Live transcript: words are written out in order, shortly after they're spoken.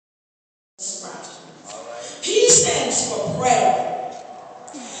stands for prayer.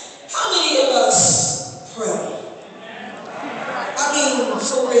 How many of us pray? I mean,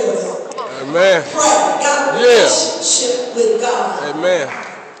 for real. Amen. Pray. Got a relationship with God. Amen.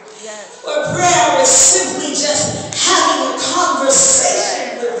 Where prayer is simply just having a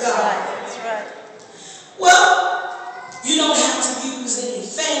conversation with God. That's right. Well, you don't have to use any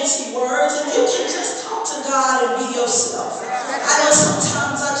fancy words, and you can just talk to God and be yourself. I know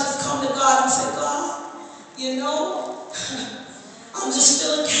sometimes I just come to God and say, God, you know, I'm just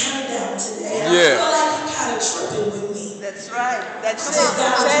feeling kind of down today. I feel like you're kind of tripping with me. That's right. That's it.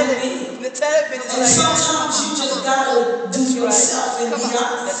 And sometimes you just gotta do yourself and be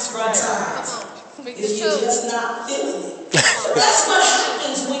honest sometimes. If you're just not feeling it. That's what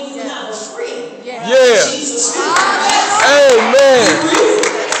happens when you have a friend. Jesus. Amen.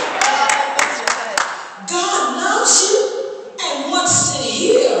 God loves you and wants to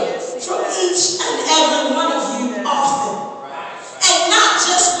hear from each and every one of you often. And not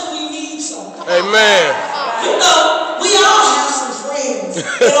just when we need something. Amen. You know, we all have some friends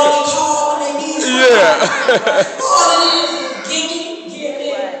that only call when they need something. All it is give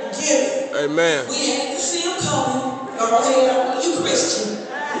it. Amen. We hate to see them coming. You Christian.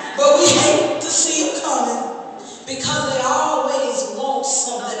 But we hate to see them coming because they always want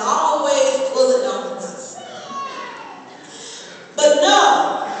something, always pulling on us. But no,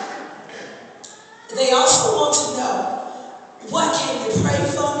 they also want to know, what can you pray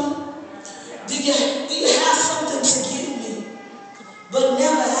for me? Do you have something to give me? But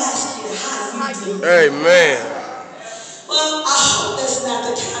never ask you how you do. Amen. Well, I hope that's not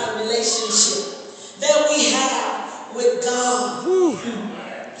the kind of relationship that we have with God.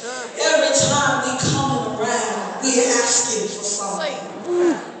 Every time we coming around, we're asking for something.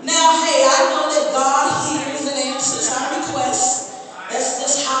 Now, hey, I know that God hears and answers our requests. That's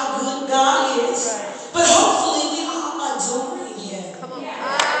just how good God is. But hopefully we all adoring Him.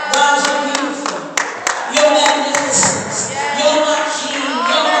 God, you're beautiful. You're magnificent. You're my King.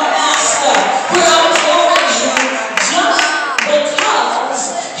 You're my Master. We're adoring Him just because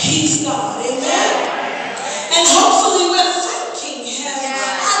He's God. Amen? And hopefully we're thanking Him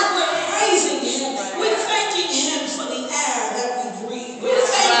and we're praising Him. We're thanking Him for the air that we breathe. We're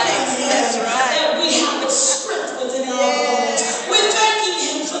thanking Him that we have the strength within our bones. We're thanking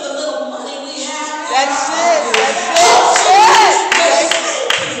Him for the little money we have. That's it.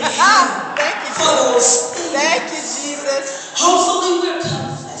 Thank you, Jesus. Hopefully we're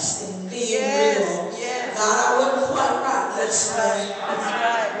confessing, being real. God, I wasn't quite right. That's right.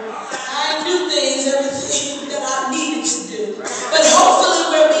 I do things, everything that I needed to do. But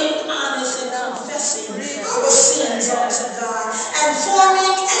hopefully we're being honest and confessing our sins unto God and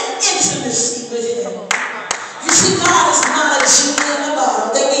forming an intimacy with Him. You see, God is not a genie in a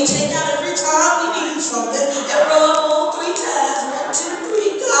bottle that we take out every time we need something and rub on 3 times. 1,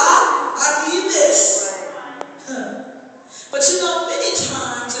 2, 3. God, I need this. But you know, many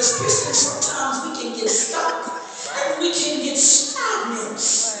times as Christians, sometimes we can get stuck and we can get stagnant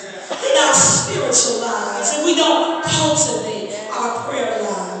in our spiritual lives, and we don't cultivate our prayer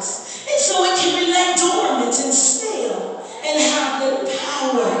lives. And so it can remain dormant and stale and have little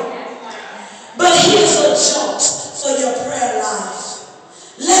power. But here's a jolt for your prayer life.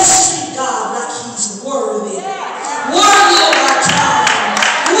 Let's treat God like He's worthy. Worthy of our time.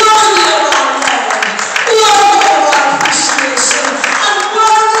 Worthy of our love. Worthy of our appreciation. And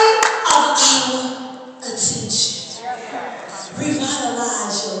worthy of our attention.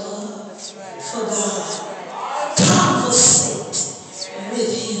 Revitalize your love for God. Conversate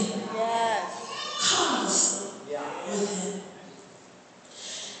with Him. Conversate with Him.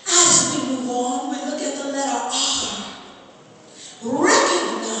 As we move on, we look at the letter R.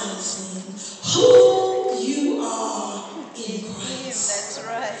 Recognizing who you are in Christ. That's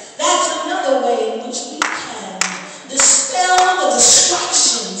right. That's another way in which we can dispel the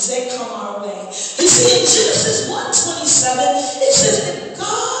distractions that come our way. You see, in Genesis 1:27, it says that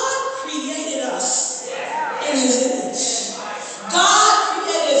God created us in His image. God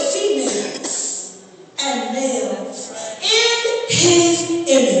created females and males in His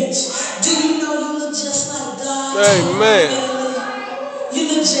image. Do you know you look just like God? Amen. You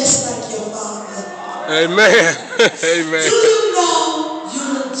look just like your Father. Amen. Amen. Do you know you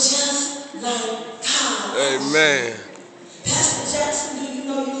look just like God? Amen. Pastor Jackson, do you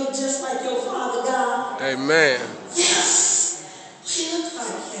know you look just like your Father God? Amen. Yes. You look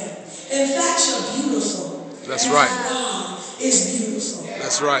like Him. In fact, you're beautiful. That's and right. God is beautiful.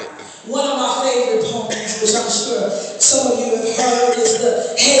 That's right. One of my favorite poems, which I'm sure some of you have heard, is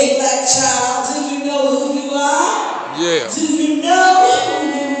the Hey Black Child, do you know who you are? Yeah. Do you know who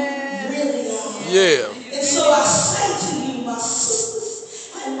you really are? Yeah. And so I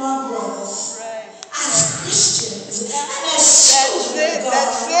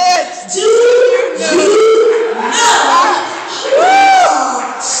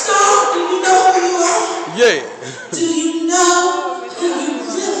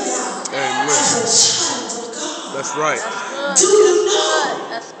That's right. Do you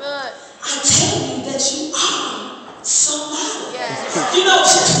know? That's good. I tell you that you are somebody. Yes. You know,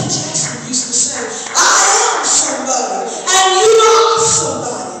 Jesse Jackson used to say, I am somebody, and you are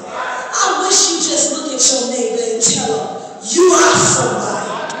somebody. I wish you just look at your neighbor and tell him, you are somebody.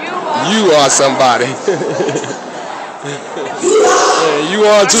 You are somebody. You are. Yeah, you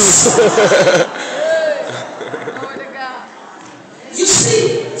are too. You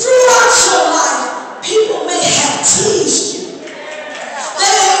see, throughout your life, people may have teased you.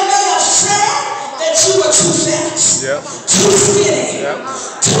 They may have said that you were too fat, Yep. too skinny, Yep.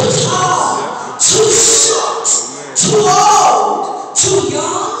 too tall, too short, too old, too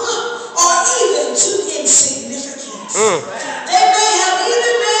young, or even too insignificant. They may have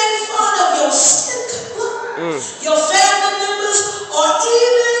even made fun of your skin color, your family members, or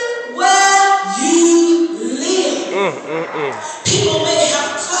even where you live. People may have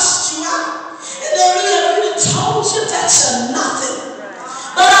cussed you out, and they may have even told you that you're nothing.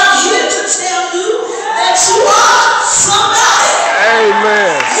 But I'm here to tell you that you are somebody.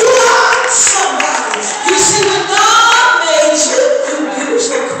 Amen. You are somebody. You see, when God made you, you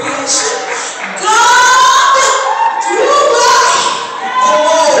beautiful creation, God threw away the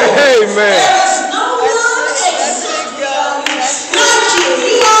mold. Amen. There is no one exactly like you.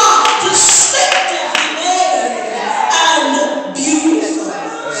 You are distinctively made and beautiful,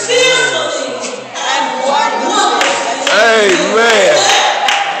 fearfully and wonderfully. Amen.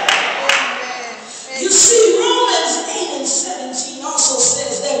 You see, Romans 8 and 17 also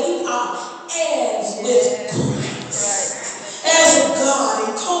says that we are heirs with Christ. Heirs of God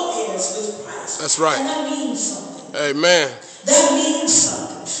and co-heirs with Christ. That's right. And that means something. Amen. That means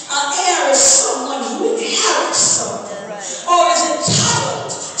something. An heir is someone who inherits something or is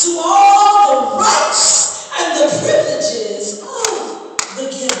entitled to all the rights and the privileges of the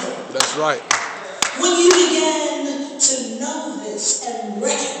giver. That's right. When you begin to know this and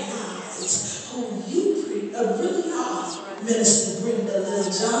recognize who you really are, Minister Brenda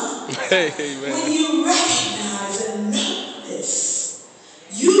Little John, Amen. when you recognize and know this,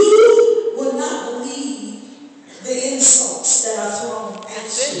 you will not believe the insults that are thrown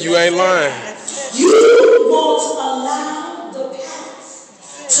at you. You ain't lying. You won't allow the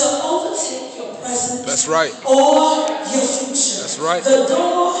past to overtake your present. That's right. Or your future. That's right. The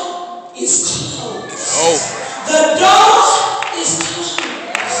door is closed. Oh. The door is closed.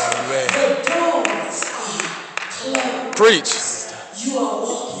 Amen. The doors are closed. Preach. You are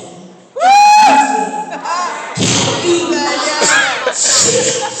walking.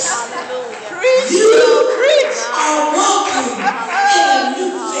 You are walking in a new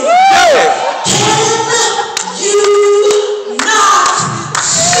thing. Yeah. Can you not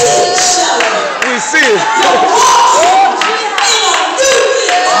see it, Shelley? We see it. You're walking in a new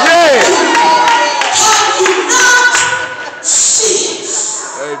thing. Yeah. Can you not see it?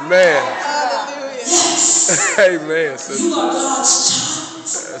 Amen. Yes. Amen. Sister. You are God's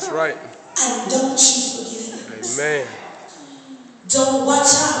child. That's right. And don't you forget it. Amen. Don't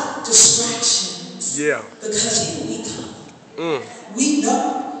watch out distractions. Yeah. Because here we come. We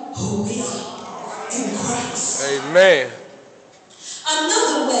know who we are in Christ. Amen.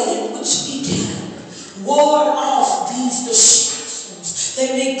 Another way in which we can ward off these distractions that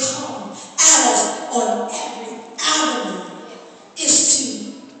may come at us on every avenue is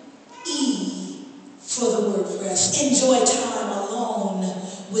to E for the word rest. Enjoy time alone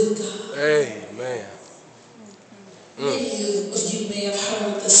with God. Amen. Many of you may have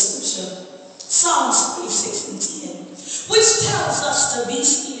heard the scripture, Psalms 3, 6, and 10, which tells us to be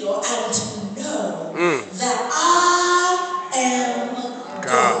still and to know that I am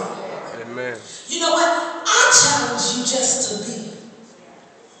God. Amen. You know what? I challenge you just to be.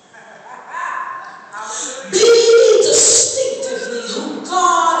 Be distinctively who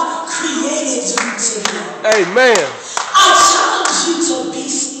God created you to be. Amen. I challenge you to be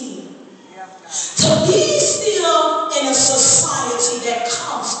still. To be still in a society that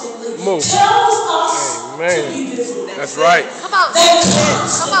constantly tells us to be busy. That's right. Come on. That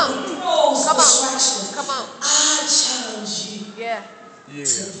constantly throws Come on. distractions. Come on. I challenge you Yeah. Yeah.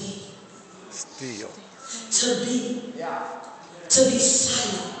 to be. Still. To be. To be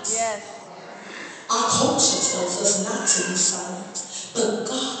silent. Yes. Our culture tells us not to be silent, but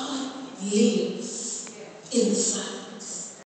God lives in silence.